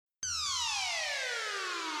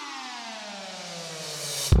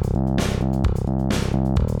Hello,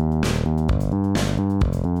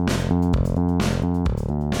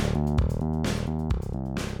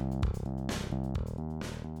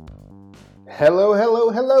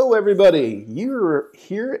 hello, hello, everybody. You're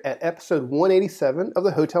here at episode 187 of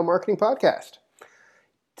the Hotel Marketing Podcast.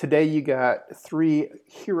 Today you got three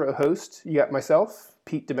hero hosts. You got myself,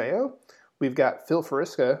 Pete DeMeo. We've got Phil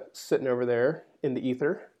Fariska sitting over there in the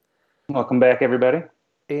ether. Welcome back, everybody.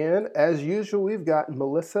 And as usual, we've got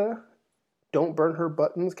Melissa, Don't Burn Her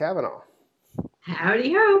Buttons Kavanaugh.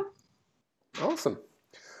 Howdy ho. Awesome.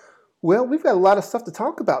 Well, we've got a lot of stuff to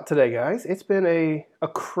talk about today, guys. It's been a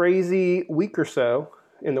crazy week or so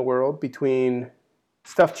in the world between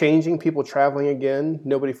stuff changing, people traveling again,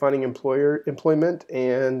 nobody finding employment,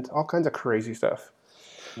 and all kinds of crazy stuff.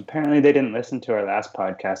 Apparently they didn't listen to our last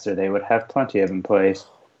podcast, or they would have plenty of employees.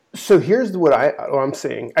 So here's what I'm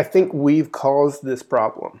saying. I think we've caused this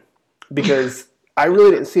problem because I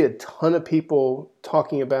really didn't see a ton of people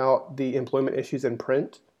talking about the employment issues in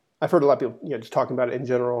print. I've heard a lot of people, just talking about it in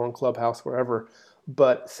general on Clubhouse, wherever.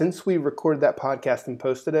 But since we recorded that podcast and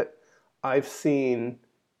posted it, I've seen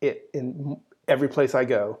it in every place I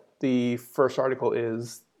go. The first article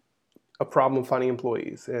is a problem finding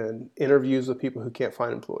employees and interviews with people who can't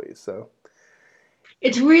find employees. So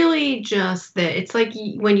it's really just that it's like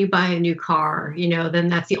when you buy a new car, then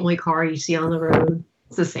that's the only car you see on the road.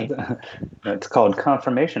 It's the same. It's called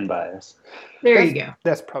confirmation bias. You go.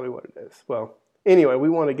 That's probably what it is. Well, anyway, we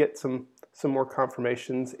want to get some more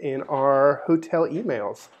confirmations in our hotel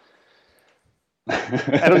emails.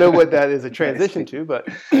 I don't know what that is a transition to, but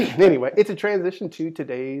anyway, it's a transition to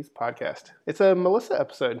today's podcast. It's a Melissa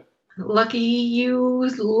episode. Lucky you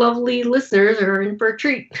lovely listeners are in for a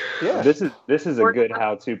treat. Yeah. This is a good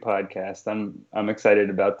how-to podcast. I'm excited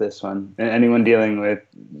about this one. And anyone dealing with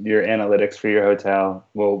your analytics for your hotel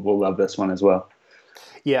will love this one as well.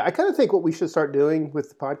 Yeah, I kind of think what we should start doing with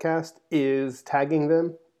the podcast is tagging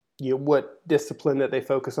them, what discipline that they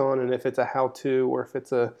focus on, and if it's a how-to or if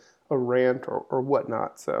it's a rant or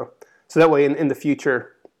whatnot. So that way in the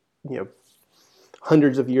future,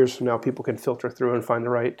 hundreds of years from now, people can filter through and find the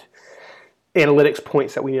right analytics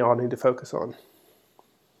points that we all need to focus on.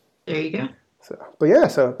 There you go.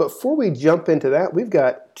 But before we jump into that, we've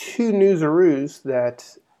got two news-aroos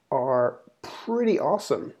that are pretty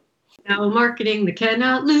awesome. Now marketing that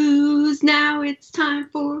cannot lose. Now it's time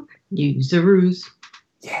for news-aroos.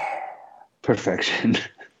 Yeah. Perfection.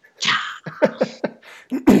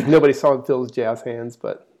 Nobody saw Phil's jazz hands,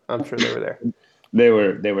 but I'm sure they were there. They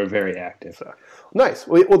were very active. So, nice.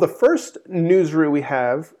 Well, the first newsreel we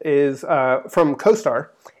have is from CoStar,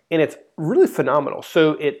 and it's really phenomenal.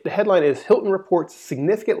 So the headline is Hilton reports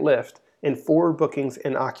significant lift in forward bookings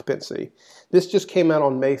and occupancy. This just came out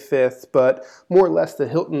on May 5th, but more or less the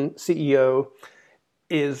Hilton CEO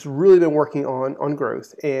is really been working on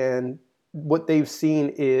growth. And what they've seen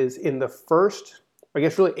is in the first,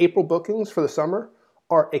 really April bookings for the summer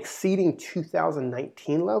are exceeding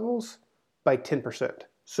 2019 levels by 10%.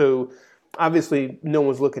 So obviously no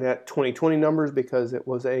one's looking at 2020 numbers because it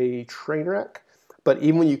was a train wreck. But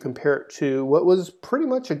even when you compare it to what was pretty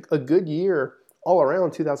much a good year all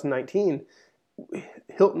around 2019,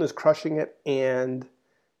 Hilton is crushing it. And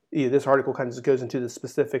this article kind of just goes into the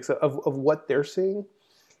specifics of what they're seeing.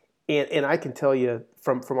 And I can tell you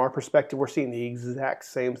from our perspective, we're seeing the exact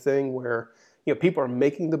same thing where people are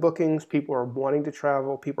making the bookings, people are wanting to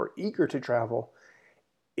travel, people are eager to travel.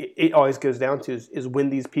 It always goes down to is when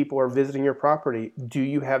these people are visiting your property, do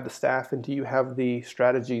you have the staff and do you have the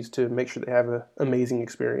strategies to make sure they have an amazing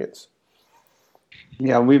experience?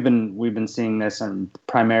 Yeah, we've been seeing this, and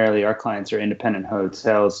primarily our clients are independent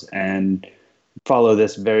hotels and follow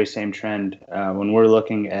this very same trend. When we're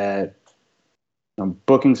looking at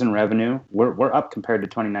bookings and revenue, we're up compared to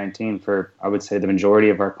 2019 for, I would say, the majority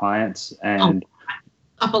of our clients, and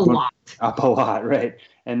up a lot. Up a lot, right?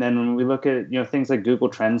 And then when we look at things like Google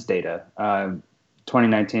Trends data,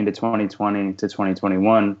 2019 to 2020 to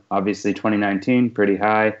 2021, obviously 2019 pretty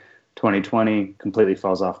high, 2020 completely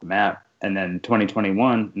falls off the map, and then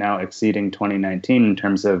 2021 now exceeding 2019 in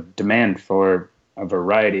terms of demand for a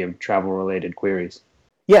variety of travel-related queries.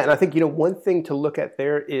 Yeah, and I think one thing to look at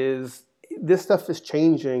there is this stuff is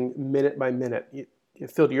changing minute by minute.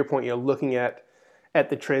 Phil, to your point, looking at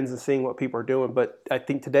the trends and seeing what people are doing. But I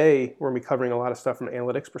think today we're going to be covering a lot of stuff from an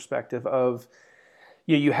analytics perspective of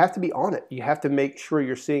you have to be on it. You have to make sure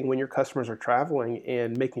you're seeing when your customers are traveling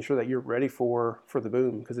and making sure that you're ready for the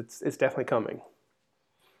boom, because it's definitely coming.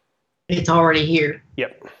 It's already here.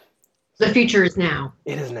 Yep. The future is now.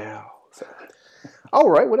 It is now. So, all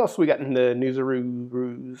right, what else we got in the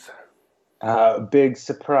news-a-roos? Big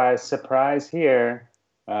surprise here.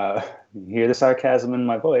 You hear the sarcasm in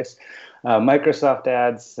my voice. Microsoft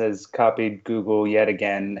Ads has copied Google yet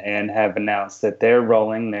again and have announced that they're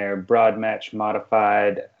rolling their broad match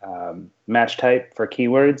modified match type for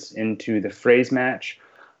keywords into the phrase match.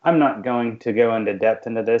 I'm not going to go into depth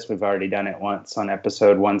into this. We've already done it once on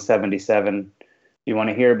episode 177. If you want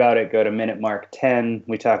to hear about it, go to minute mark 10.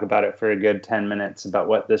 We talk about it for a good 10 minutes about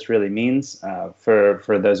what this really means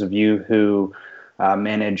for those of you who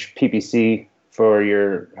manage PPC for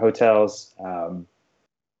your hotels.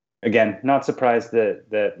 Again, not surprised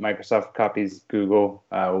that Microsoft copies Google.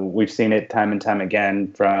 We've seen it time and time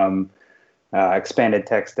again from expanded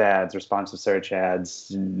text ads, responsive search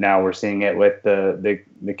ads. Now we're seeing it with the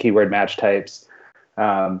keyword match types.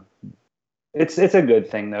 It's a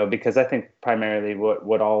good thing though, because I think primarily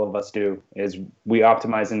what all of us do is we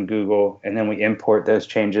optimize in Google and then we import those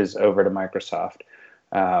changes over to Microsoft.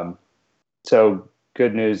 So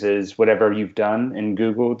good news is whatever you've done in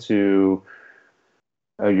Google to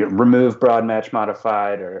remove broad match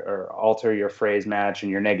modified or alter your phrase match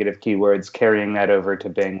and your negative keywords, carrying that over to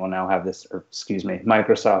Bing will now have this, or excuse me,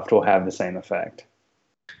 Microsoft will have the same effect.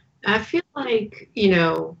 I feel like,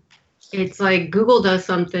 it's like Google does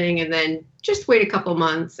something and then just wait a couple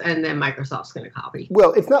months and then Microsoft's going to copy.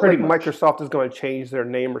 Well, it's not Pretty like much. Microsoft is going to change their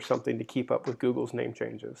name or something to keep up with Google's name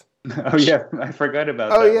changes. Oh yeah, I forgot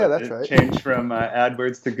about that. Oh yeah, that's right. Changed from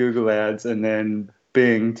AdWords to Google Ads and then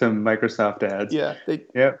Bing to Microsoft Ads. Yeah.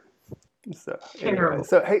 Yep. So, Terrible.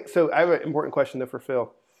 anyway, so I have an important question though for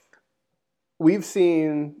Phil. We've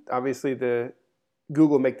seen obviously the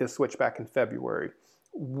Google make this switch back in February.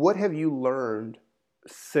 What have you learned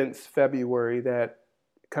since February that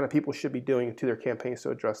kind of people should be doing to their campaigns to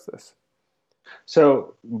address this?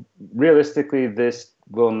 So realistically, this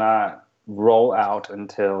will not roll out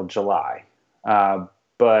until July.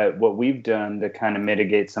 But what we've done to kind of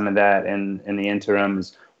mitigate some of that in the interim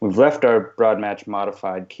is we've left our broad match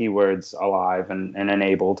modified keywords alive and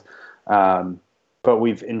enabled. But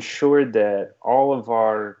we've ensured that all of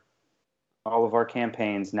our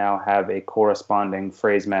campaigns now have a corresponding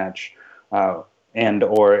phrase match and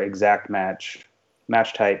or exact match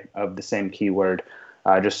type of the same keyword.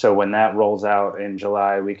 Just so when that rolls out in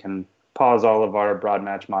July, we can pause all of our broad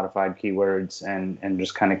match modified keywords and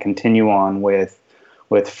just kind of continue on with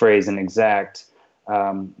phrase and exact.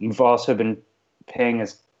 We've also been paying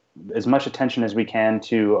as much attention as we can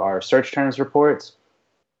to our search terms reports.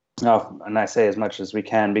 And I say as much as we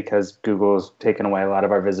can because Google's taken away a lot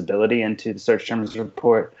of our visibility into the search terms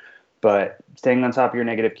report. But staying on top of your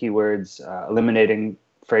negative keywords, eliminating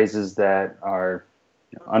phrases that are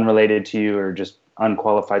unrelated to you or just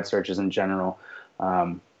unqualified searches in general.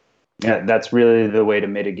 That's really the way to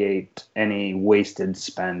mitigate any wasted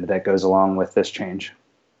spend that goes along with this change.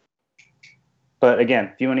 But again,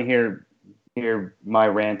 if you want to hear my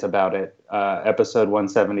rant about it, episode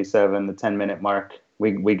 177, the 10-minute mark,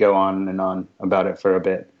 we go on and on about it for a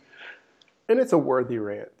bit. And it's a worthy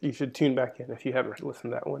rant. You should tune back in if you haven't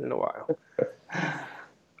listened to that one in a while.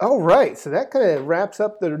 All right, so that kind of wraps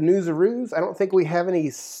up the news-a-roos. I don't think we have any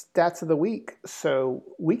stats of the week, so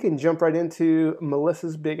we can jump right into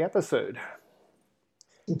Melissa's big episode.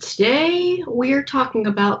 Today, we're talking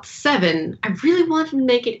about 7. I really wanted to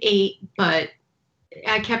make it 8, but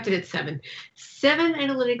I kept it at 7. 7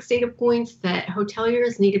 analytics data points that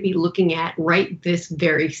hoteliers need to be looking at right this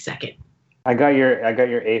very second. I got your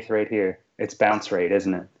 8th right here. It's bounce rate,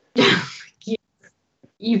 isn't it?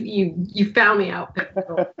 You found me out,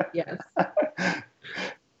 Pitbull. Yes.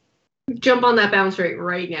 Jump on that bounce rate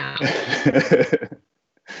right now.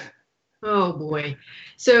 Oh boy.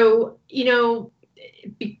 So,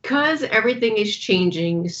 because everything is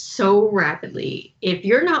changing so rapidly, if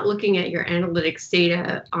you're not looking at your analytics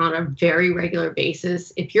data on a very regular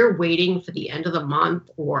basis, if you're waiting for the end of the month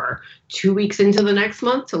or 2 weeks into the next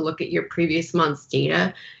month to look at your previous month's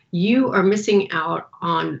data, you are missing out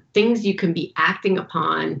on things you can be acting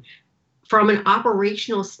upon from an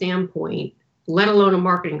operational standpoint, let alone a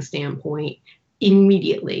marketing standpoint,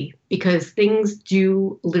 immediately, because things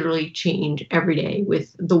do literally change every day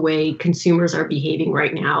with the way consumers are behaving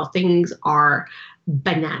right now. Things are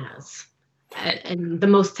bananas, and the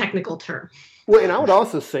most technical term. Well, and I would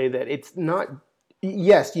also say that it's not,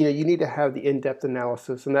 yes, you need to have the in-depth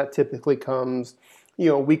analysis, and that typically comes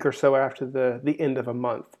a week or so after the end of a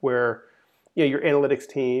month where your analytics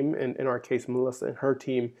team, and in our case Melissa and her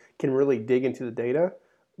team, can really dig into the data.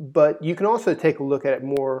 But you can also take a look at it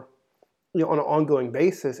more on an ongoing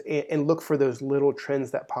basis and look for those little trends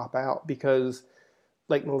that pop out, because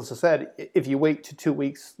like Melissa said, if you wait to 2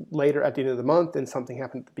 weeks later at the end of the month and something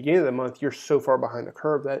happened at the beginning of the month, you're so far behind the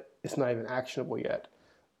curve that it's not even actionable yet.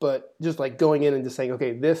 but just like going in and just saying,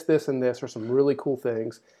 okay, this, and this are some really cool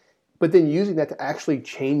things, but then using that to actually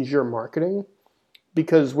change your marketing,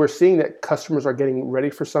 because we're seeing that customers are getting ready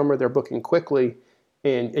for summer, they're booking quickly,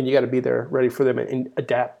 and you got to be there ready for them and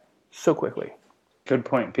adapt so quickly. Good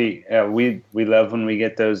point, Pete. We love when we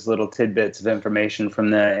get those little tidbits of information from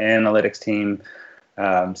the analytics team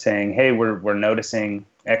saying, hey, we're noticing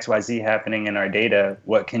XYZ happening in our data.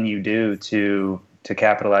 What can you do to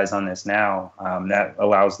capitalize on this now? That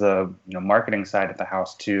allows the marketing side of the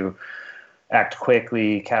house to act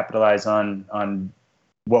quickly, capitalize on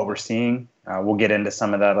what we're seeing. We'll get into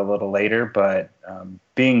some of that a little later, but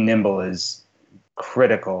being nimble is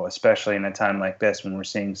critical, especially in a time like this when we're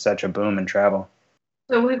seeing such a boom in travel.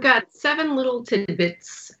 So we've got 7 little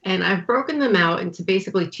tidbits, and I've broken them out into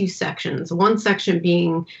basically 2 sections. One section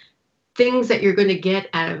being things that you're going to get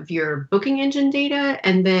out of your booking engine data,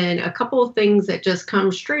 and then a couple of things that just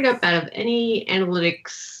come straight up out of any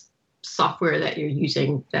analytics software that you're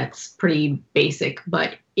using that's pretty basic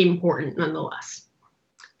but important nonetheless.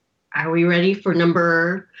 Are we ready for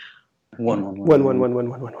number one?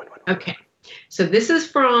 Okay. So this is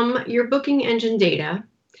from your booking engine data.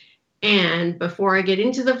 And before I get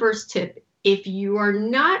into the first tip, if you are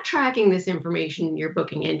not tracking this information in your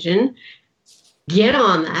booking engine, get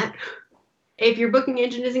on that. If your booking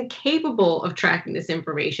engine isn't capable of tracking this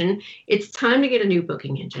information, it's time to get a new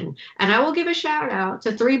booking engine. And I will give a shout out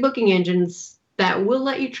to 3 booking engines that will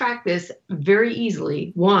let you track this very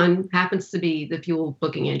easily. One happens to be the Fuel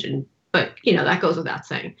booking engine, but that goes without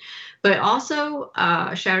saying. But also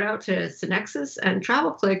a shout out to Synexus and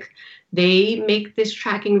TravelClick. They make this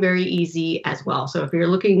tracking very easy as well. So if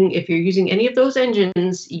you're using any of those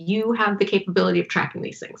engines, you have the capability of tracking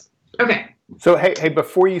these things. Okay. So hey,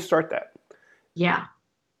 before you start that, yeah,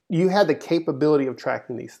 you had the capability of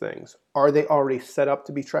tracking these things. Are they already set up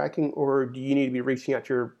to be tracking, or do you need to be reaching out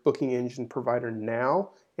to your booking engine provider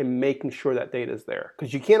now and making sure that data is there?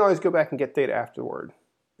 Because you can't always go back and get data afterward.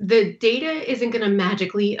 The data isn't going to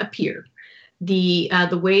magically appear. The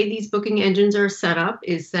way these booking engines are set up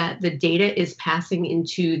is that the data is passing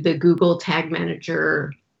into the Google Tag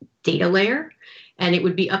Manager data layer, and it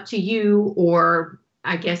would be up to you, or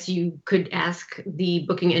I guess you could ask the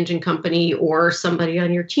booking engine company or somebody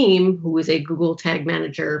on your team who is a Google Tag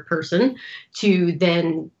Manager person to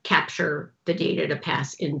then capture the data to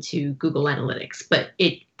pass into Google Analytics. But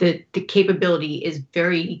the capability is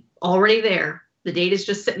very already there. The data is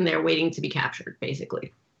just sitting there waiting to be captured,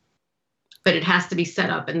 basically. But it has to be set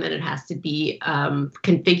up, and then it has to be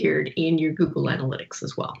configured in your Google Analytics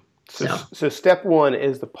as well. So step 1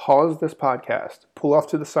 is to pause this podcast, pull off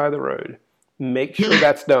to the side of the road, make sure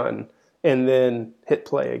that's done, and then hit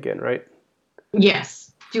play again, right?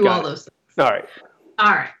 Yes, do all those things.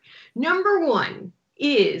 All right. Number 1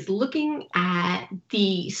 is looking at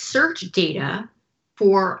the search data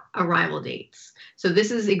for arrival dates. So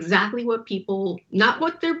this is exactly what people, not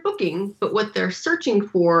what they're booking, but what they're searching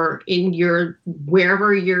for in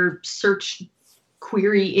wherever your search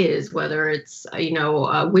query is, whether it's a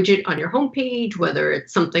widget on your homepage, whether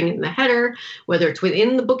it's something in the header, whether it's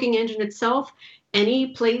within the booking engine itself, any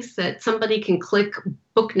place that somebody can click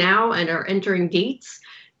book now and are entering dates,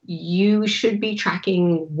 you should be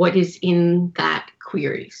tracking what is in that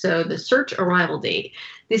query. So the search arrival date,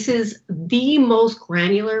 this is the most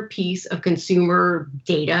granular piece of consumer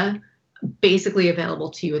data basically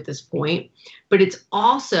available to you at this point. But it's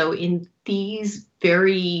also, in these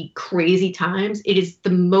very crazy times, it is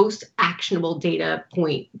the most actionable data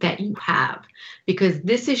point that you have, because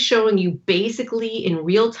this is showing you basically in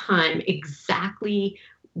real time exactly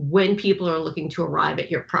when people are looking to arrive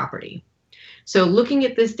at your property. So looking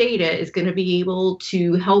at this data is going to be able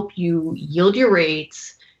to help you yield your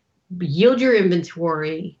rates, yield your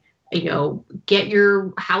inventory, get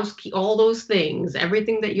your house key, all those things,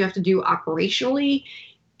 everything that you have to do operationally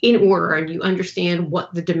in order, and you understand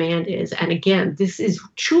what the demand is. And again, this is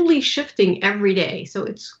truly shifting every day. So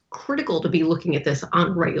it's critical to be looking at this on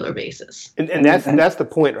a regular basis. And that's the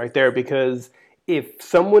point right there, because if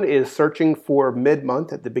someone is searching for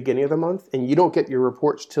mid-month at the beginning of the month and you don't get your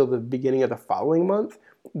reports till the beginning of the following month,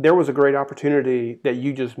 there was a great opportunity that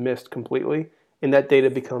you just missed completely, and that data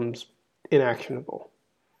becomes inactionable.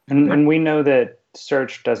 And we know that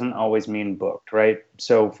search doesn't always mean booked, right?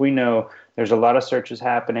 So if we know there's a lot of searches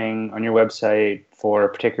happening on your website for a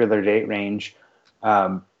particular date range,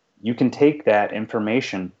 you can take that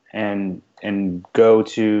information and go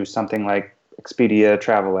to something like Expedia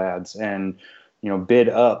travel ads and bid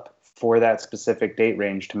up for that specific date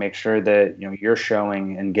range to make sure that you're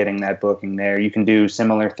showing and getting that booking there. You can do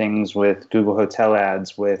similar things with Google Hotel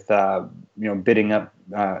Ads, with bidding up,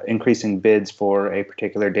 increasing bids for a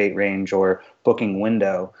particular date range or booking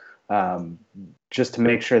window, just to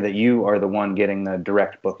make sure that you are the one getting the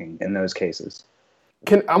direct booking in those cases.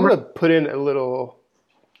 I'm going to put in a little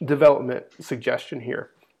development suggestion here.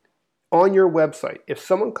 On your website, if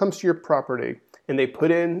someone comes to your property and they put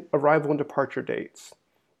in arrival and departure dates,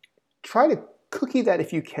 try to cookie that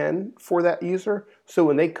if you can for that user, so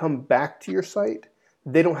when they come back to your site,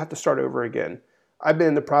 they don't have to start over again. I've been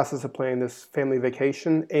in the process of planning this family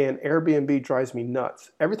vacation, and Airbnb drives me nuts.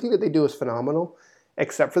 Everything that they do is phenomenal,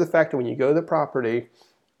 except for the fact that when you go to the property,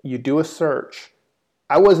 you do a search.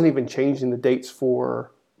 I wasn't even changing the dates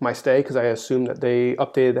for my stay because I assumed that they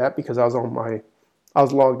updated that because I was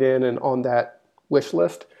logged in and on that wish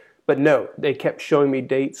list. But no, they kept showing me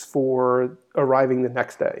dates for arriving the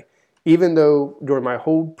next day. Even though during my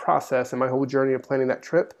whole process and my whole journey of planning that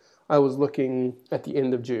trip, I was looking at the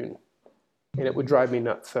end of June. And it would drive me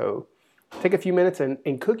nuts. So take a few minutes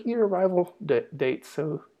and cookie your arrival dates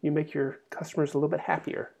so you make your customers a little bit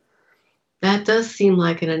happier. That does seem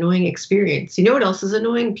like an annoying experience. You know what else is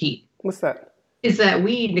annoying, Pete? What's that? Is that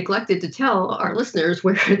we neglected to tell our listeners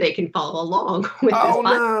where they can follow along with this podcast. Oh,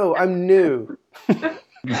 no, I'm new.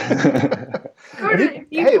 If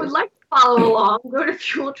you would like to follow along, go to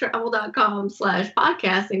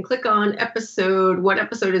fueltravel.com/podcast and click on episode. What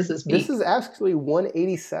episode is this, Pete? This is actually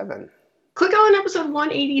 187. Click on episode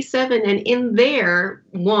 187, and in there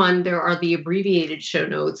are the abbreviated show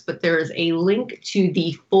notes, but there is a link to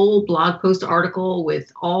the full blog post article with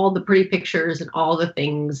all the pretty pictures and all the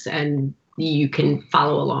things, and you can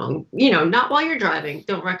follow along. Not while you're driving.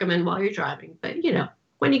 Don't recommend while you're driving, but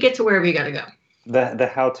when you get to wherever you got to go. The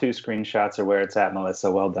how-to screenshots are where it's at, Melissa.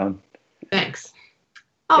 Well done. Thanks.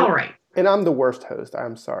 All right. And I'm the worst host.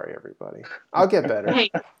 I'm sorry, everybody. I'll get better. Hey,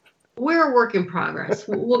 we're a work in progress.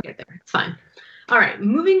 We'll get there. It's fine. All right.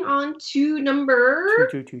 Moving on to number...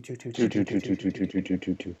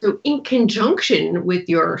 So in conjunction with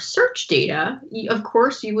your search data, of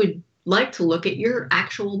course, you would like to look at your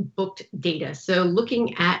actual booked data. So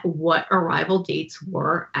looking at what arrival dates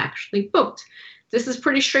were actually booked. This is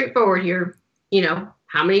pretty straightforward here.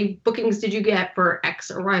 How many bookings did you get for X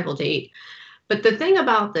arrival date? But the thing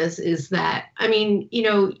about this is that,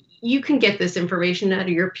 you can get this information out of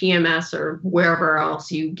your PMS or wherever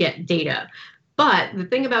else you get data. But the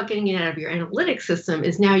thing about getting it out of your analytics system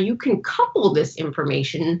is now you can couple this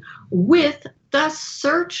information with the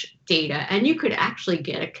search data, and you could actually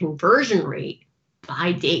get a conversion rate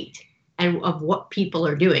by date and of what people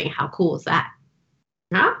are doing. How cool is that?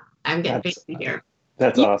 Huh? I'm getting fancy here.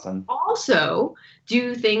 That's awesome. Also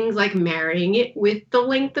do things like marrying it with the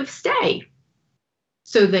length of stay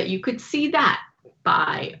so that you could see that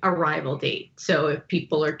by arrival date. So if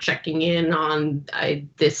people are checking in on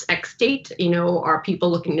this X date, are people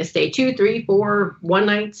looking to stay 2, 3, 4, 1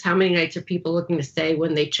 nights? How many nights are people looking to stay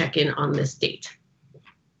when they check in on this date?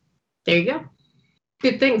 There you go.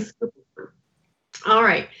 Good things. All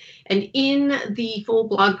right. And in the full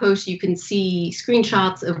blog post, you can see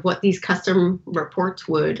screenshots of what these custom reports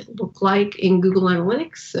would look like in Google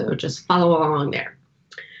Analytics. So just follow along there.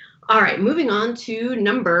 All right, moving on to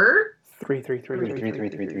number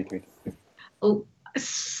 333.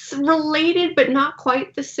 Related, but not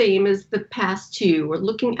quite the same as the past two. We're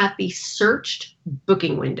looking at the searched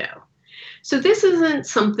booking window. So this isn't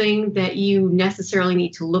something that you necessarily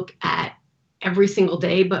need to look at every single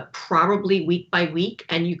day, but probably week by week,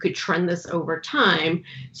 and you could trend this over time.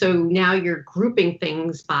 So now you're grouping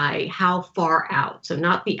things by how far out. So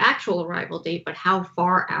not the actual arrival date, but how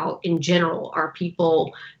far out in general are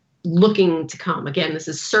people looking to come. Again, this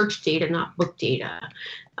is search data, not book data.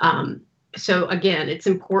 So again, it's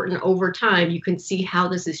important over time. You can see how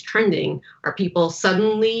this is trending. Are people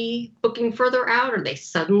suddenly booking further out? Are they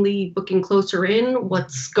suddenly booking closer in?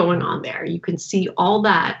 What's going on there? You can see all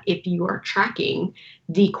that if you are tracking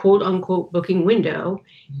the quote unquote booking window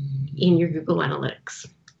in your Google Analytics,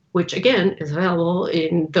 which again is available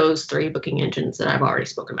in those 3 booking engines that I've already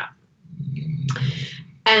spoken about.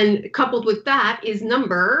 And coupled with that is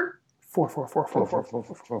number 4.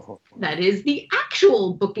 That is the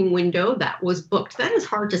actual booking window that was booked. That is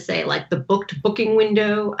hard to say, like the booked booking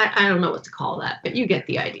window. I don't know what to call that, but you get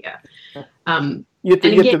the idea. You have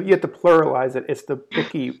to pluralize it. It's the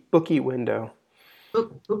bookie window.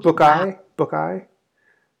 Book-eye?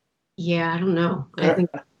 Yeah, I don't know. I think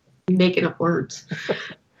I'm making up words.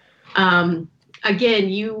 Again,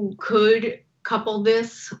 you could couple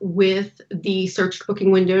this with the searched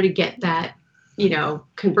booking window to get that,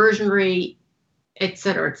 conversion rate, et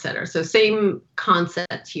cetera, et cetera. So same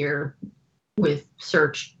concept here with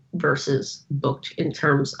search versus booked in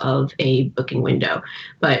terms of a booking window,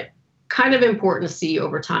 but kind of important to see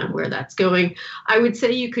over time where that's going. I would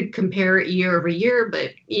say you could compare it year over year,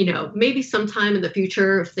 but maybe sometime in the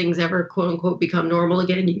future, if things ever quote unquote become normal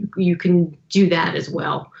again, you can do that as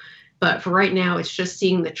well. But for right now, it's just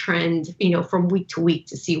seeing the trend, from week to week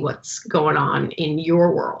to see what's going on in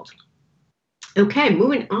your world. Okay,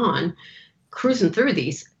 moving on, cruising through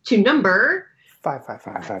these to number five.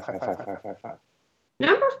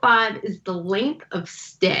 Number 5 is the length of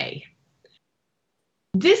stay.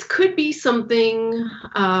 This could be something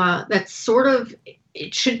that's sort of,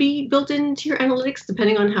 it should be built into your analytics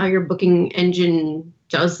depending on how your booking engine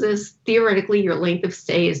does this. Theoretically, your length of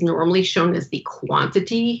stay is normally shown as the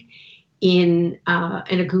quantity in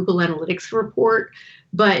a Google Analytics report.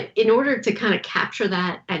 But in order to kind of capture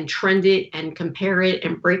that and trend it and compare it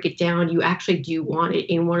and break it down, you actually do want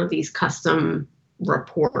it in one of these custom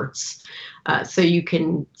reports. So you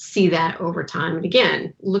can see that over time. And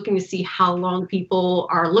again, looking to see how long people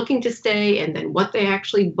are looking to stay and then what they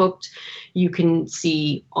actually booked, you can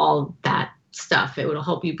see all that stuff. It will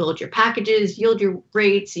help you build your packages, yield your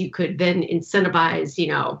rates. You could then incentivize,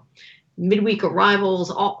 midweek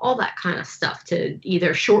arrivals, all that kind of stuff to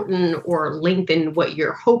either shorten or lengthen what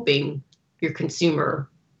you're hoping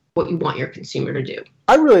what you want your consumer to do.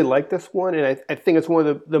 I really like this one, and I think it's one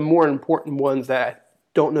of the more important ones that I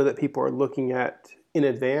don't know that people are looking at in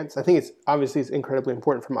advance. I think it's incredibly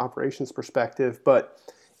important from an operations perspective, but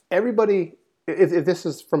everybody, if this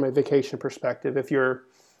is from a vacation perspective, if you're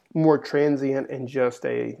more transient and just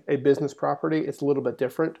a business property, it's a little bit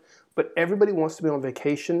different. But everybody wants to be on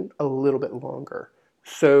vacation a little bit longer.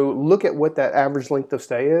 So look at what that average length of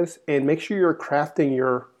stay is and make sure you're crafting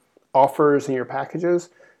your offers and your packages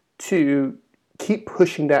to keep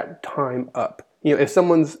pushing that time up. If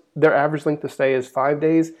their average length of stay is 5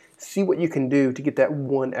 days, see what you can do to get that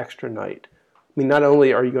one extra night. I mean, not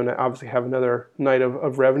only are you going to obviously have another night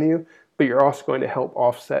of revenue, but you're also going to help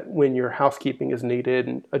offset when your housekeeping is needed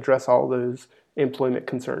and address all those employment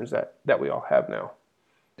concerns that we all have now.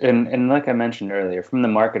 And like I mentioned earlier, from the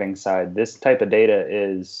marketing side, this type of data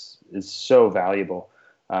is so valuable.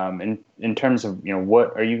 In terms of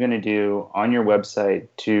what are you going to do on your website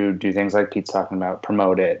to do things like Pete's talking about,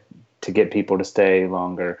 promote it to get people to stay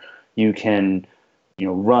longer. You can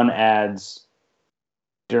run ads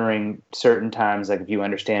during certain times, like if you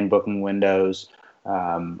understand booking windows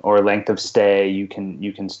or length of stay, you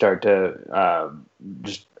can start to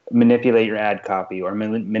just manipulate your ad copy or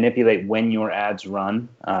manipulate when your ads run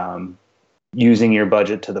using your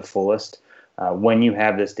budget to the fullest. When you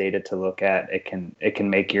have this data to look at, it can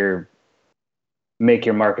make your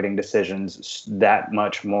marketing decisions that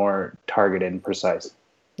much more targeted and precise.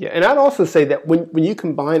 Yeah, and I'd also say that when you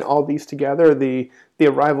combine all these together, the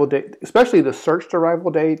arrival date, especially the search to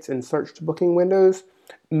arrival dates and search to booking windows,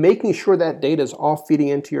 making sure that data is all feeding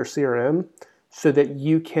into your CRM so that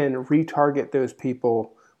you can retarget those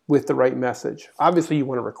people with the right message. Obviously, you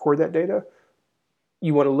want to record that data.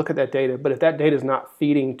 You want to look at that data, but if that data is not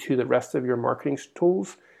feeding to the rest of your marketing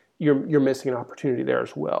tools, you're missing an opportunity there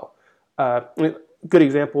as well. A good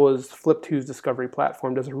example is Flip2's Discovery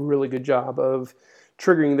platform does a really good job of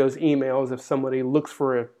triggering those emails if somebody looks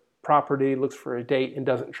for a property, looks for a date, and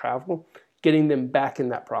doesn't travel. Getting them back in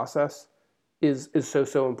that process is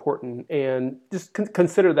so important. And just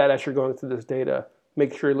consider that as you're going through this data.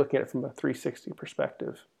 Make sure you're looking at it from a 360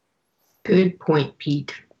 perspective. Good point,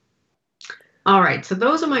 Pete. All right, so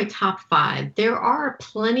those are my top 5. There are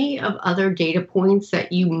plenty of other data points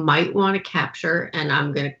that you might want to capture, and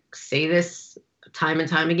I'm going to say this time and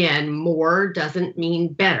time again, more doesn't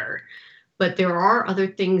mean better. But there are other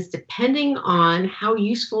things depending on how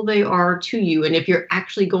useful they are to you and if you're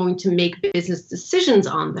actually going to make business decisions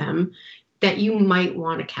on them that you might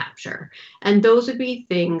want to capture. And those would be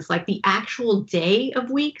things like the actual day of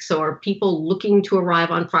week. So are people looking to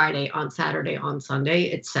arrive on Friday, on Saturday, on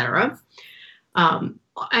Sunday, etc.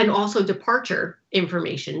 And also departure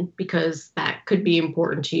information, because that could be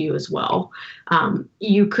important to you as well.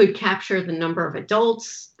 You could capture the number of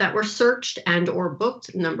adults that were searched and or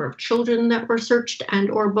booked, number of children that were searched and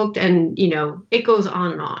or booked, and it goes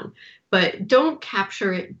on and on. But don't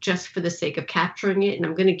capture it just for the sake of capturing it. And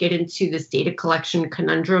I'm going to get into this data collection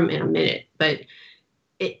conundrum in a minute. But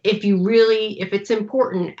if it's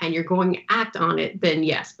important and you're going to act on it, then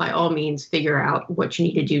yes, by all means, figure out what you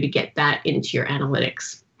need to do to get that into your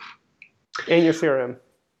analytics. And your CRM.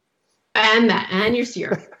 And your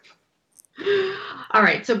CRM. All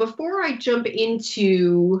right. So before I jump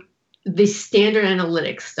into the standard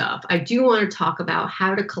analytics stuff, I do want to talk about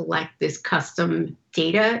how to collect this custom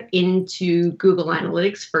data into Google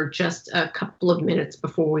Analytics for just a couple of minutes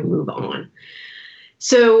before we move on.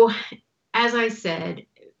 So, as I said,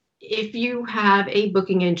 if you have a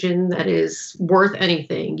booking engine that is worth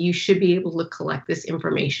anything, you should be able to collect this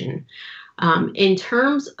information. In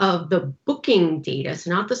terms of the booking data, so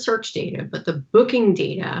not the search data, but the booking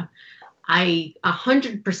data, I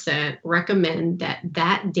 100% recommend that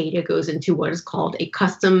that data goes into what is called a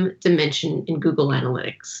custom dimension in Google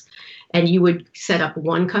Analytics. And you would set up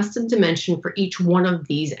one custom dimension for each one of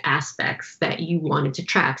these aspects that you wanted to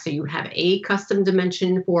track. So you would have a custom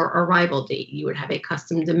dimension for arrival date. You would have a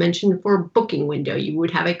custom dimension for booking window. You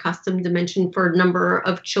would have a custom dimension for number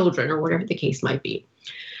of children or whatever the case might be.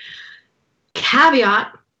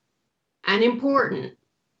 Caveat, and important,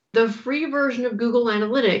 the free version of Google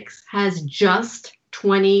Analytics has just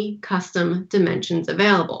 20 custom dimensions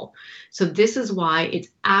available. So this is why it's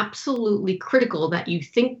absolutely critical that you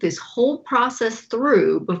think this whole process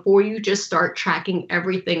through before you just start tracking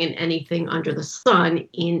everything and anything under the sun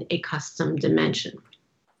in a custom dimension.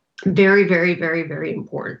 Very, very, very, very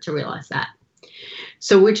important to realize that.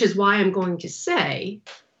 So which is why I'm going to say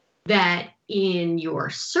that in your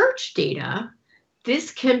search data,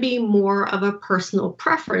 this can be more of a personal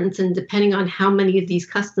preference, and depending on how many of these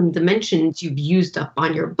custom dimensions you've used up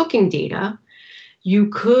on your booking data, you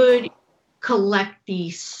could collect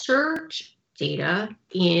the search data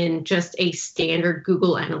in just a standard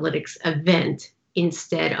Google Analytics event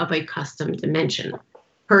instead of a custom dimension.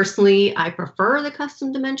 Personally, I prefer the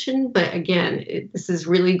custom dimension, but again, this is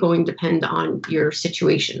really going to depend on your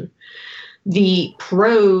situation. The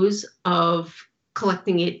pros of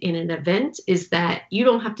collecting it in an event is that you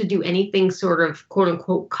don't have to do anything sort of quote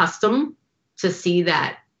unquote custom to see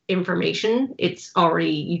that information. It's already,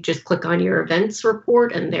 you just click on your events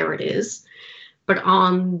report and there it is. But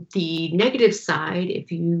on the negative side,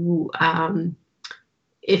 if you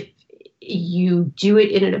do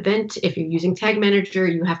it in an event, if you're using Tag Manager,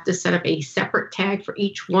 you have to set up a separate tag for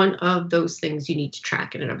each one of those things you need to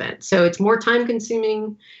track in an event. So it's more time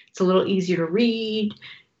consuming. It's a little easier to read.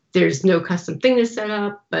 There's no custom thing to set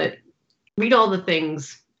up, but read all the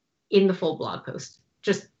things in the full blog post.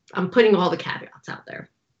 Just, I'm putting all the caveats out there.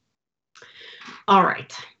 All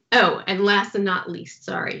right. Oh, and last and not least,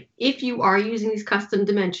 sorry. If you are using these custom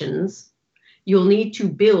dimensions, you'll need to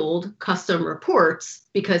build custom reports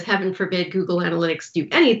because heaven forbid Google Analytics do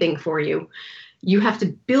anything for you. You have to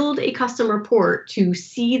build a custom report to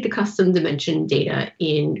see the custom dimension data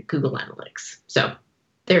in Google Analytics. So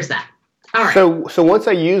there's that. All right. So once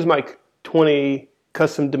I use my 20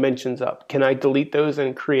 custom dimensions up, can I delete those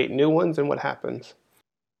and create new ones? And what happens?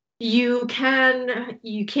 You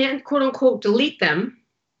can't quote unquote delete them.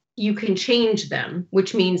 You can change them,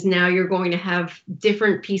 which means now you're going to have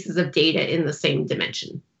different pieces of data in the same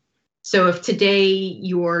dimension. So if today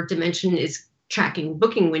your dimension is tracking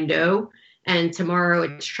booking window and tomorrow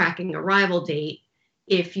it's tracking arrival date,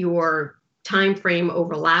 if your time frame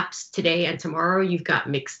overlaps today and tomorrow, you've got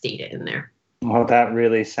mixed data in there. Well, that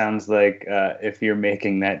really sounds like if you're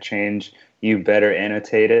making that change, you better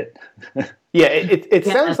annotate it. Yeah, it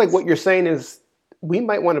sounds like what you're saying is we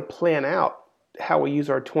might want to plan out how we use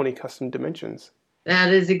our 20 custom dimensions.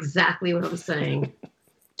 That is exactly what I'm saying.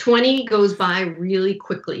 20 goes by really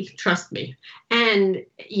quickly, trust me. And,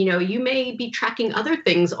 you may be tracking other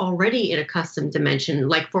things already in a custom dimension.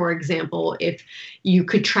 Like, for example, if you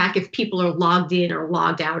could track if people are logged in or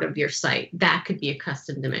logged out of your site, that could be a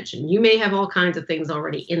custom dimension. You may have all kinds of things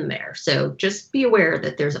already in there. So just be aware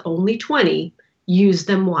that there's only 20. Use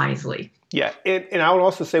them wisely. Yeah, and I would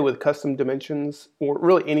also say with custom dimensions, or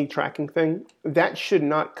really any tracking thing, that should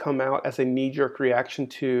not come out as a knee-jerk reaction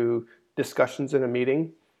to discussions in a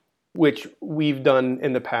meeting, which we've done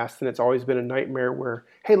in the past, and it's always been a nightmare where,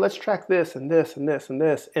 hey, let's track this and this and this and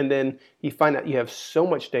this, and then you find out you have so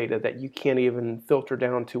much data that you can't even filter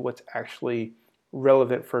down to what's actually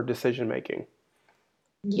relevant for decision making.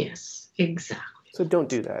 Yes, exactly. So don't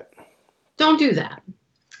do that. Don't do that.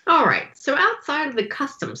 All right, so outside of the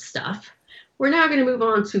custom stuff, we're now going to move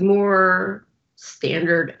on to more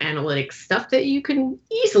standard analytics stuff that you can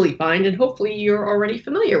easily find and hopefully you're already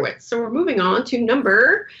familiar with. So we're moving on to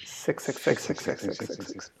number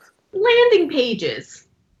 6666666. Landing pages.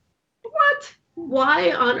 What?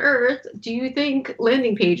 Why on earth do you think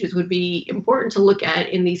landing pages would be important to look at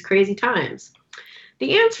in these crazy times?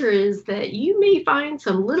 The answer is that you may find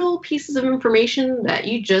some little pieces of information that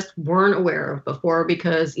you just weren't aware of before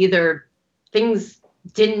because either things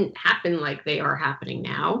didn't happen like they are happening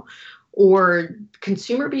now, or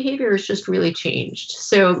consumer behavior has just really changed.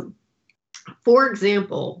 So, for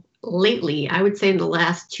example, lately, I would say in the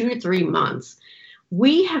last 2 to 3 months,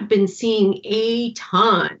 we have been seeing a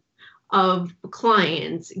ton of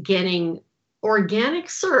clients getting organic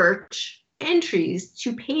search entries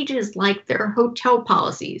to pages like their hotel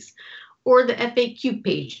policies or the FAQ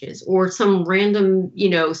pages or some random,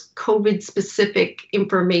 COVID specific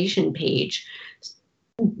information page,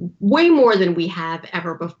 way more than we have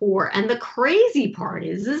ever before. And the crazy part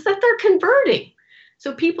is that they're converting.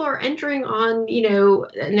 So people are entering on,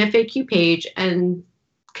 an FAQ page and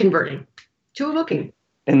converting to a booking.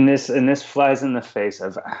 And this flies in the face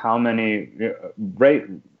of how many, right?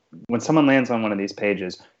 When someone lands on one of these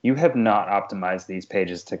pages, you have not optimized these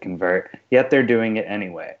pages to convert, yet they're doing it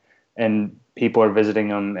anyway. And people are visiting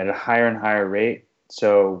them at a higher and higher rate.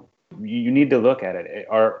 So you need to look at it.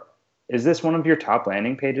 Is this one of your top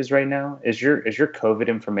landing pages right now? Is your COVID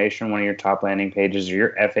information one of your top landing pages, or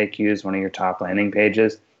your FAQs one of your top landing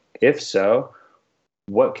pages? If so,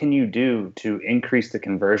 what can you do to increase the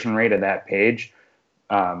conversion rate of that page?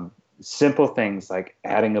 Simple things like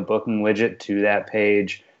adding a booking widget to that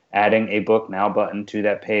page, adding a book now button to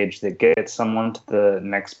that page that gets someone to the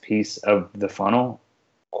next piece of the funnel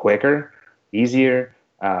quicker, easier.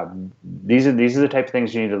 These are the type of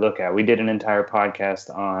things you need to look at. We did an entire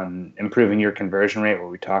podcast on improving your conversion rate, where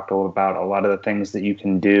we talked about a lot of the things that you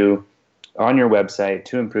can do on your website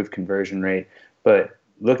to improve conversion rate. But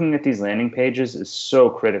looking at these landing pages is so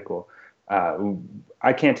critical.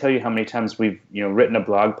 I can't tell you how many times we've written a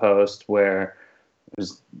blog post where it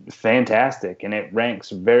was fantastic and it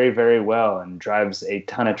ranks very, very well and drives a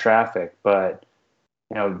ton of traffic, but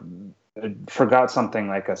forgot something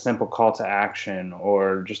like a simple call to action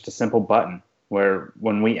or just a simple button, where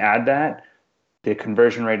when we add that, the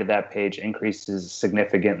conversion rate of that page increases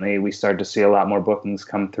significantly. We start to see a lot more bookings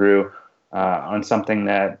come through on something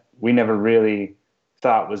that we never really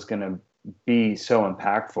thought was going to be so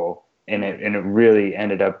impactful. And it really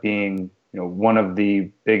ended up being, one of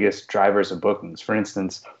the biggest drivers of bookings. For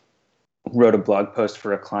instance, wrote a blog post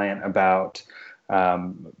for a client about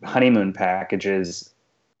honeymoon packages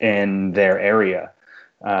in their area.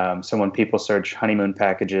 So when people search honeymoon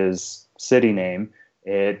packages city name,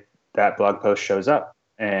 that blog post shows up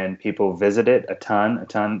and people visit it a ton.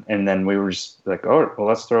 And then we were just like, oh, well,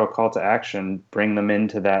 let's throw a call to action, bring them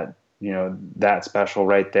into that, that special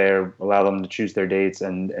right there, allow them to choose their dates,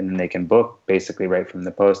 and then they can book basically right from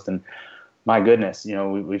the post. And my goodness,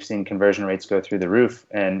 we've seen conversion rates go through the roof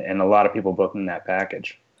and a lot of people booking that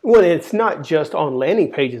package. Well, it's not just on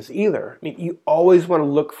landing pages either. I mean, you always want to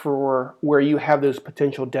look for where you have those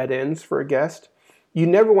potential dead ends for a guest. You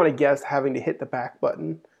never want a guest having to hit the back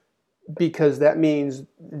button, because that means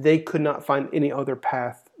they could not find any other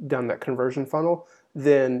path down that conversion funnel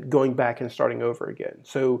than going back and starting over again.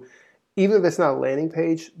 So even if it's not a landing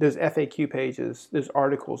page, those FAQ pages, those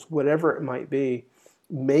articles, whatever it might be,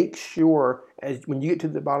 make sure when you get to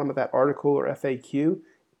the bottom of that article or FAQ,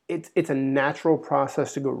 it's a natural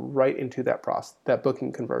process to go right into that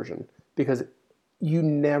booking conversion, because you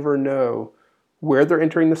never know where they're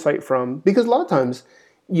entering the site from. Because a lot of times,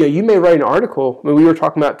 you may write an article. I mean, we were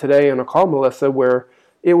talking about today on a call, Melissa, where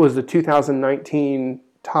it was the 2019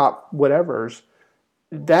 top whatevers.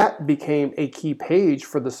 That became a key page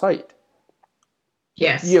for the site.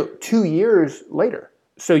 Yes. 2 years later.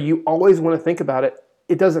 So you always want to think about it.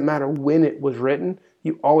 It doesn't matter when it was written.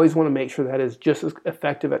 You always want to make sure that is just as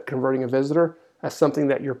effective at converting a visitor as something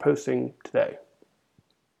that you're posting today.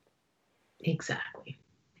 Exactly.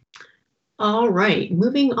 All right.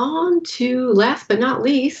 Moving on to, last but not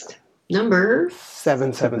least, number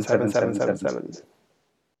 77777.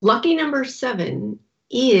 Lucky number 7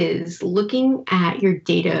 is looking at your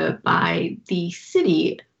data by the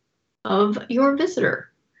city of your visitor.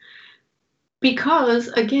 Because,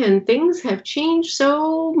 again, things have changed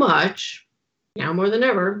so much, now more than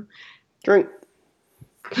ever. Drink.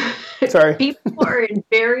 Sorry. People are in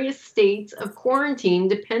various states of quarantine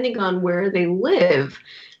depending on where they live,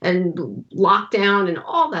 and lockdown and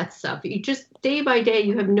all that stuff. You just, day by day,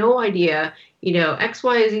 you have no idea,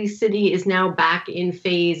 XYZ city is now back in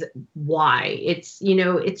phase Y.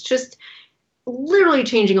 It's just literally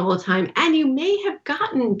changing all the time. And you may have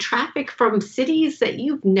gotten traffic from cities that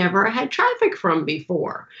you've never had traffic from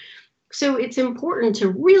before. So it's important to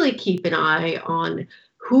really keep an eye on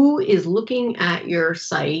who is looking at your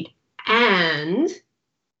site and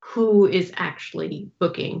who is actually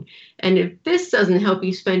booking. And if this doesn't help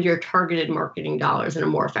you spend your targeted marketing dollars in a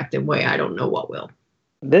more effective way, I don't know what will.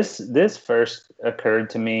 This first occurred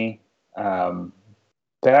to me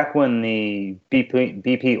back when the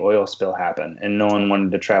BP oil spill happened and no one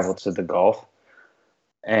wanted to travel to the Gulf.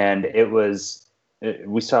 And it was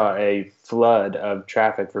we saw a flood of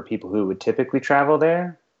traffic for people who would typically travel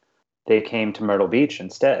there. They came to Myrtle Beach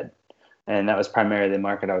instead. And that was primarily the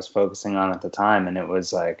market I was focusing on at the time. And it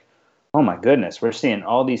was like, oh my goodness, we're seeing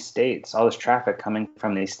all these states, all this traffic coming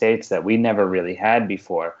from these states that we never really had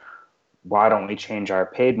before. Why don't we change our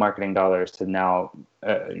paid marketing dollars to now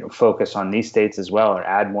focus on these states as well, or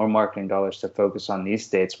add more marketing dollars to focus on these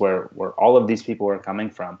states where all of these people were coming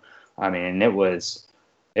from? I mean, it was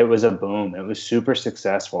a boom. It was super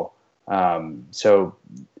successful. So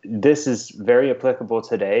this is very applicable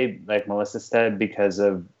today, like Melissa said, because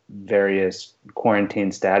of various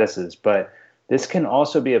quarantine statuses. But this can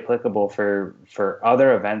also be applicable for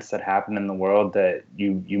other events that happen in the world that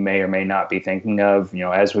you may or may not be thinking of.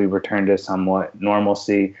 As we return to somewhat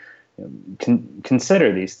normalcy,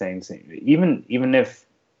 consider these things. Even if,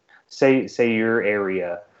 say your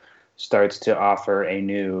area starts to offer a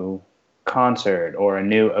new concert or a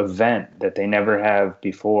new event that they never have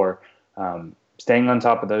before, staying on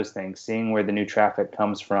top of those things, seeing where the new traffic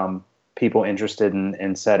comes from, people interested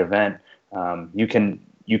in said event, you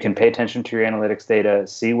can pay attention to your analytics data,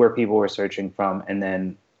 see where people were searching from, and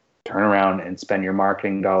then turn around and spend your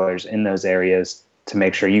marketing dollars in those areas to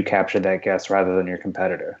make sure you capture that guest rather than your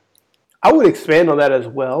competitor. I would expand on that as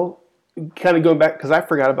well, kind of going back, because I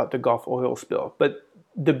forgot about the Gulf oil spill. But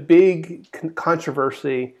the big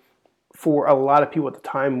controversy for a lot of people at the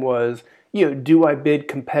time was, do I bid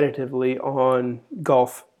competitively on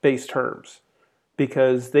Gulf-based terms?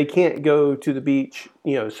 Because they can't go to the beach,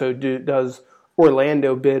 so does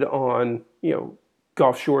Orlando bid on,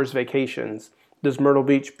 Gulf Shores vacations? Does Myrtle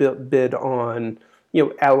Beach bid on,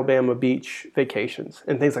 Alabama beach vacations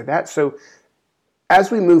and things like that? So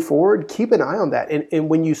as we move forward, keep an eye on that. And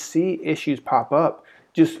when you see issues pop up,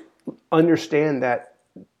 just understand that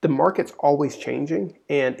the market's always changing.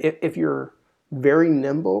 And if you're very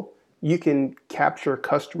nimble, you can capture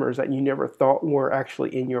customers that you never thought were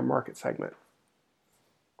actually in your market segment.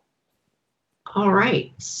 All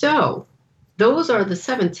right. So those are the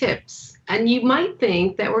 7 tips. And you might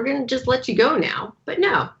think that we're going to just let you go now. But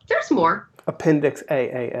no, there's more. Appendix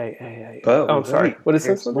A. Oh, I'm sorry. What is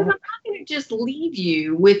this? I'm not going to just leave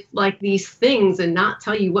you with like these things and not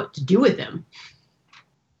tell you what to do with them.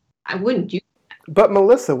 I wouldn't do that. But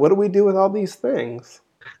Melissa, what do we do with all these things?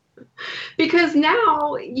 Because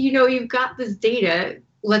now, you've got this data.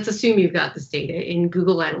 Let's assume you've got this data in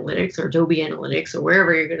Google Analytics or Adobe Analytics or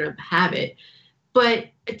wherever you're going to have it. But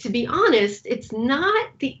to be honest, it's not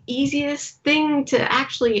the easiest thing to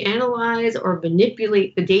actually analyze or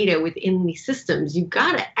manipulate the data within these systems. You've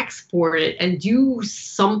got to export it and do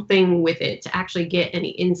something with it to actually get any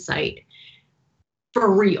insight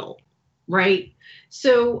for real, right?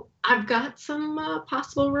 So I've got some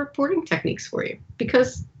possible reporting techniques for you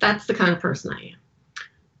because that's the kind of person I am.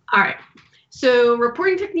 All right. So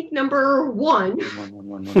reporting technique number 1.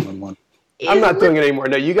 I'm not doing it anymore.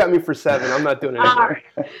 No, you got me for 7. I'm not doing it anymore.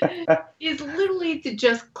 Is literally to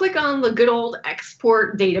just click on the good old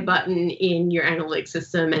export data button in your analytics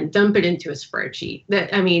system and dump it into a spreadsheet.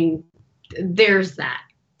 There's that.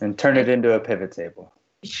 And turn it into a pivot table.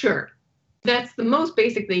 Sure. That's the most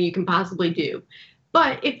basic thing you can possibly do.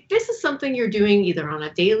 But if this is something you're doing either on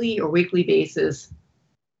a daily or weekly basis,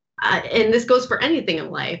 and this goes for anything in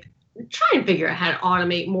life, try and figure out how to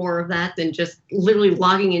automate more of that than just literally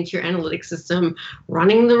logging into your analytics system,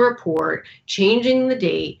 running the report, changing the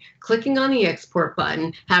date, clicking on the export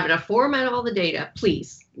button, having to format all the data.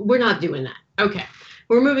 Please, we're not doing that. Okay,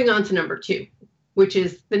 we're moving on to number 2, which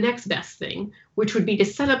is the next best thing, which would be to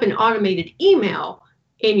set up an automated email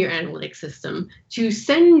in your analytics system to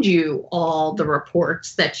send you all the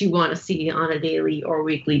reports that you want to see on a daily or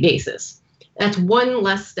weekly basis. That's one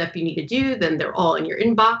less step you need to do. Then they're all in your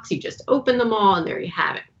inbox. You just open them all, and there you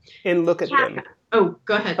have it. And look at them. Oh,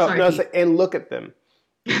 go ahead. Sorry. No, and look at them.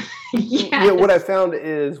 Yeah. What I found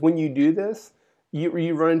is when you do this,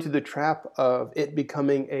 you run into the trap of it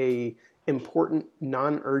becoming a important,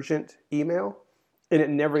 non-urgent email, and it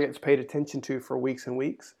never gets paid attention to for weeks and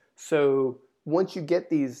weeks. So once you get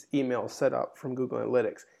these emails set up from Google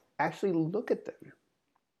Analytics, actually look at them.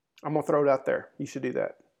 I'm going to throw it out there. You should do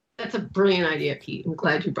that. That's a brilliant idea, Pete. I'm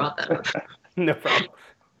glad you brought that up. No problem.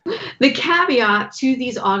 The caveat to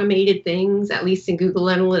these automated things, at least in Google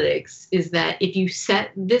Analytics, is that if you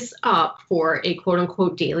set this up for a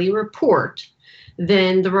quote-unquote daily report,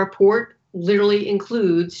 then the report literally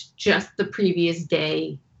includes just the previous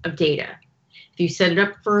day of data. If you set it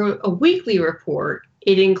up for a weekly report,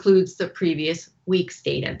 it includes the previous week's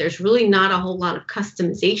data. There's really not a whole lot of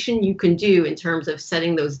customization you can do in terms of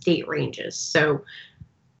setting those date ranges. So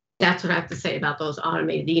that's what I have to say about those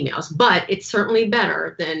automated emails. But it's certainly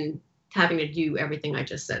better than having to do everything I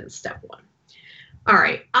just said in step 1. All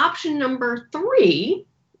right, option number 3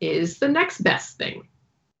 is the next best thing,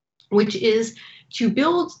 which is to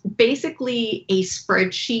build basically a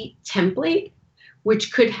spreadsheet template,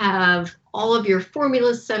 which could have all of your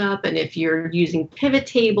formulas set up. And if you're using pivot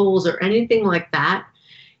tables or anything like that,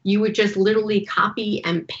 you would just literally copy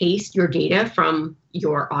and paste your data from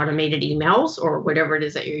your automated emails or whatever it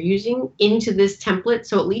is that you're using into this template.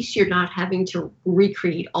 So at least you're not having to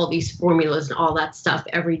recreate all these formulas and all that stuff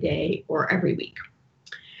every day or every week.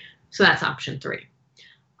 So that's option 3.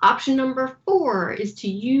 Option number 4 is to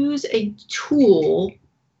use a tool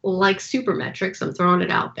like Supermetrics. I'm throwing it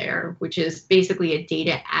out there, which is basically a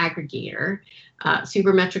data aggregator.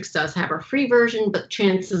 Supermetrics does have a free version, but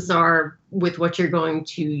chances are with what you're going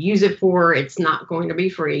to use it for, it's not going to be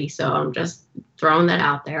free. So I'm just throwing that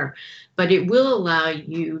out there. But it will allow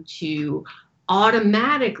you to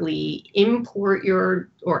automatically import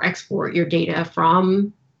or export your data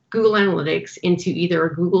from Google Analytics into either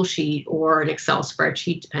a Google Sheet or an Excel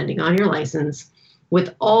spreadsheet, depending on your license,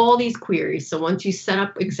 with all these queries. So once you set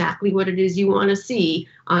up exactly what it is you want to see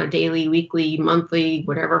on a daily, weekly, monthly,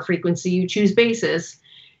 whatever frequency you choose basis,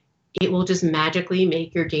 it will just magically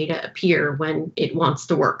make your data appear when it wants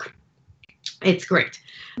to work. It's great.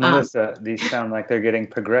 Melissa, these sound like they're getting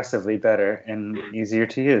progressively better and easier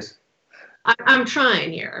to use. I'm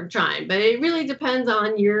trying here. But it really depends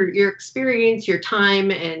on your experience, your time,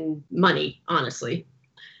 and money, honestly.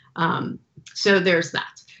 So there's that.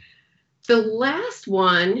 The last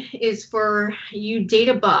one is for you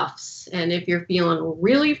data buffs. And if you're feeling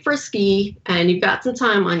really frisky and you've got some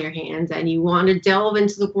time on your hands and you want to delve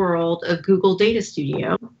into the world of Google Data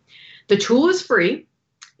Studio, the tool is free.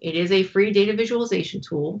 It is a free data visualization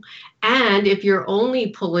tool. And if you're only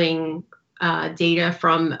pulling data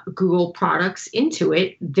from Google products into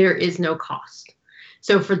it, there is no cost.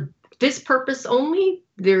 So for this purpose only,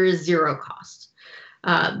 there is zero cost.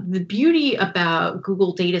 The beauty about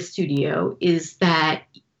Google Data Studio is that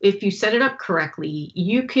if you set it up correctly,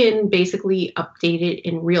 you can basically update it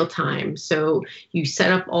in real time. So you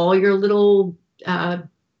set up all your little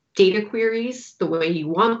data queries the way you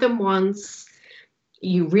want them once.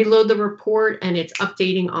 You reload the report and it's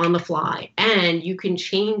updating on the fly. And you can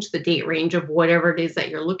change the date range of whatever it is that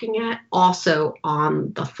you're looking at also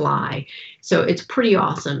on the fly. So it's pretty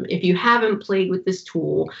awesome. If you haven't played with this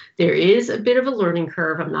tool, there is a bit of a learning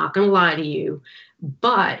curve. I'm not going to lie to you.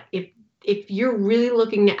 But if you're really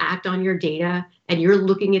looking to act on your data and you're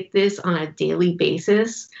looking at this on a daily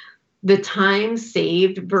basis, the time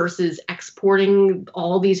saved versus exporting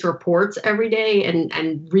all these reports every day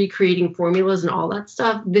and recreating formulas and all that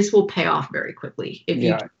stuff, this will pay off very quickly if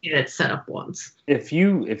you get it set up once. If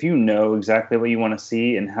you know exactly what you want to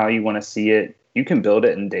see and how you want to see it, you can build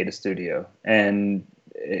it in Data Studio. And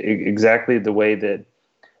exactly the way that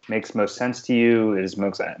makes most sense to you, is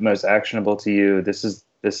most actionable to you. This is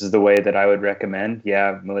the way that I would recommend.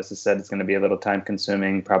 Yeah, Melissa said it's going to be a little time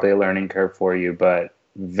consuming, probably a learning curve for you, but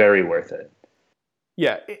very worth it.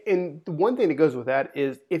 Yeah, and the one thing that goes with that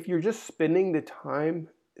is if you're just spending the time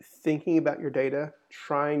thinking about your data,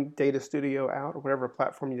 trying Data Studio out or whatever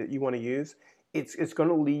platform that you want to use, it's going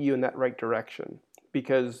to lead you in that right direction,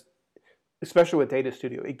 because especially with Data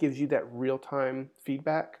Studio, it gives you that real-time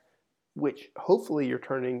feedback, which hopefully you're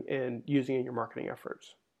turning and using in your marketing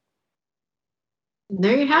efforts.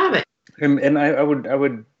 There you have it. And I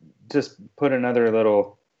would just put another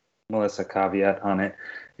little Melissa caveat on it.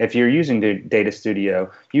 If you're using the Data Studio,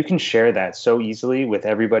 you can share that so easily with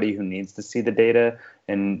everybody who needs to see the data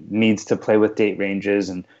and needs to play with date ranges,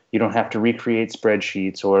 and you don't have to recreate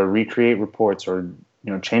spreadsheets or recreate reports or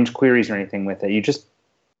change queries or anything with it. You just,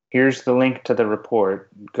 here's the link to the report,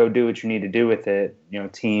 go do what you need to do with it,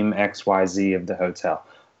 team XYZ of the hotel.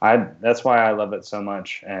 That's why I love it so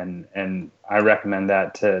much, and I recommend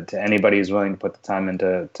that to anybody who's willing to put the time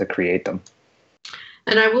into to create them.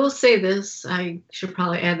 And I will say this, I should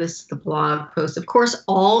probably add this to the blog post. Of course,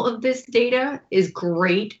 all of this data is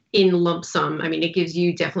great in lump sum. I mean, it gives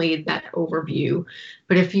you definitely that overview.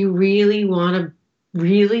 But if you really want to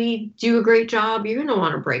really do a great job, you're going to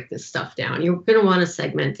want to break this stuff down. You're going to want to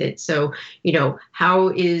segment it. So, how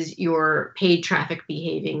is your paid traffic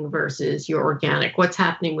behaving versus your organic? What's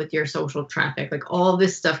happening with your social traffic? Like, all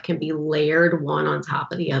this stuff can be layered one on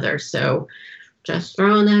top of the other. So just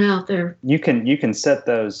throwing that out there. You can set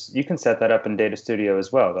that up in Data Studio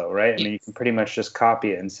as well, though, right? I mean, you can pretty much just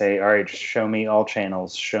copy it and say, all right, show me all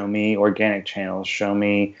channels, show me organic channels, show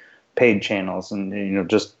me paid channels, and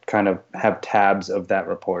just kind of have tabs of that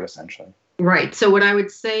report essentially. Right. So what I would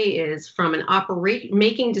say is, from an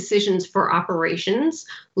making decisions for operations,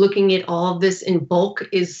 looking at all of this in bulk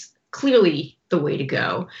is clearly the way to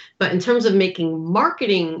go. But in terms of making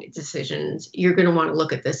marketing decisions, you're going to want to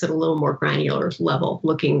look at this at a little more granular level,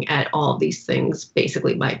 looking at all of these things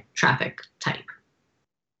basically by traffic type.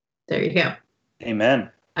 There you go. Amen.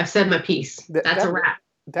 I've said my piece. That's a wrap.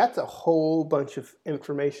 That's a whole bunch of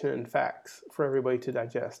information and facts for everybody to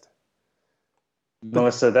digest.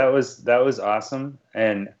 Melissa, that was awesome.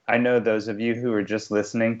 And I know those of you who are just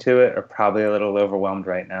listening to it are probably a little overwhelmed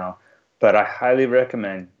right now. But I highly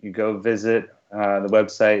recommend you go visit the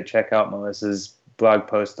website, check out Melissa's blog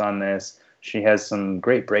post on this. She has some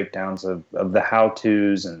great breakdowns of the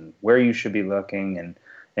how-tos and where you should be looking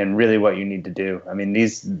and really what you need to do. I mean,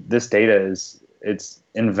 this data it's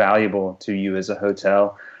invaluable to you as a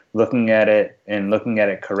hotel. Looking at it and looking at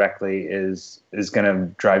it correctly is going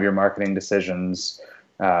to drive your marketing decisions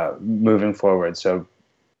moving forward. So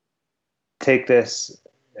take this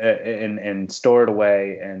and store it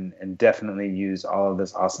away and definitely use all of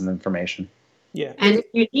this awesome information. Yeah. And if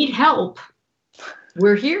you need help,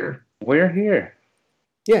 we're here. We're here.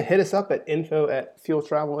 Yeah, hit us up at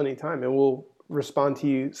info@fueltravelanytime and we'll respond to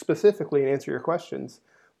you specifically and answer your questions.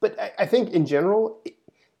 But I think in general,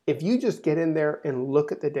 if you just get in there and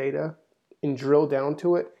look at the data and drill down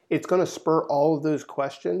to it, it's going to spur all of those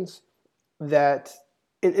questions that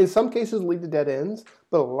in some cases lead to dead ends,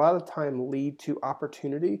 but a lot of time lead to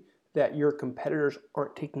opportunity that your competitors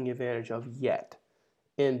aren't taking advantage of yet.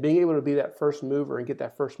 And being able to be that first mover and get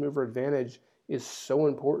that first mover advantage is so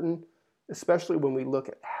important, especially when we look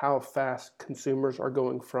at how fast consumers are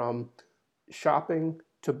going from shopping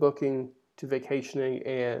to booking to vacationing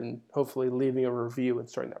and hopefully leaving a review and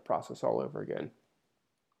starting that process all over again.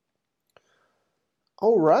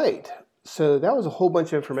 All right. So that was a whole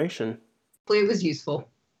bunch of information. Hopefully it was useful.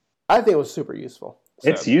 I think it was super useful. So,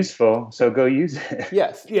 it's useful, so go use it.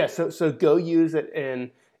 Yes. So go use it. And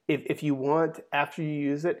if you want, after you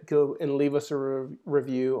use it, go and leave us a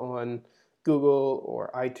review on Google or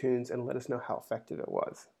iTunes and let us know how effective it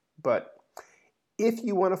was. But if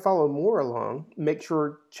you want to follow more along, make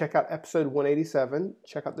sure check out episode 187.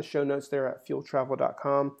 Check out the show notes there at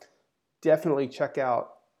fueltravel.com. Definitely check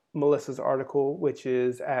out Melissa's article, which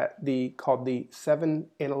is called the 7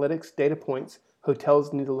 Analytics Data Points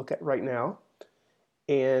Hotels Need to Look at Right Now.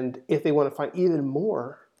 And if they want to find even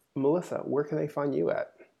more, Melissa, where can they find you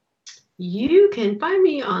at? You can find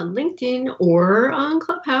me on LinkedIn or on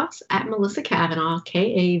Clubhouse at Melissa Cavanaugh,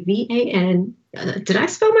 Kavan. Did I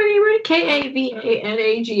spell my name right?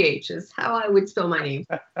 Kavanagh is how I would spell my name.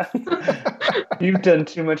 You've done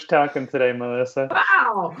too much talking today, Melissa.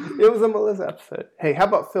 Wow. It was a Melissa episode. Hey, how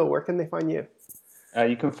about Phil? Where can they find you?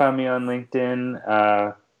 You can find me on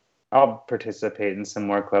LinkedIn. I'll participate in some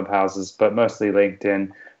more Clubhouses, but mostly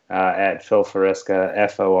LinkedIn at Phil Foriska,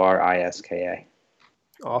 Foriska.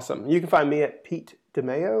 Awesome. You can find me at Pete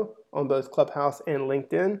DeMeo on both Clubhouse and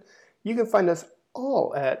LinkedIn. You can find us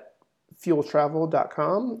all at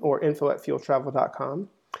fueltravel.com or info@fueltravel.com.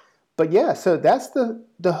 But yeah, so that's the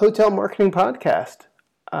Hotel Marketing Podcast.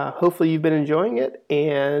 Hopefully you've been enjoying it.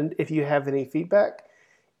 And if you have any feedback,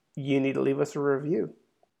 you need to leave us a review.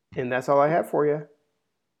 And that's all I have for you.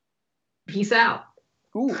 Peace out.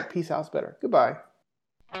 Ooh, peace out's better. Goodbye.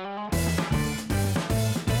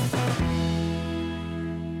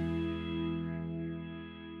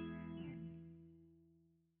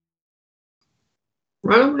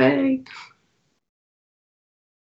 Run away.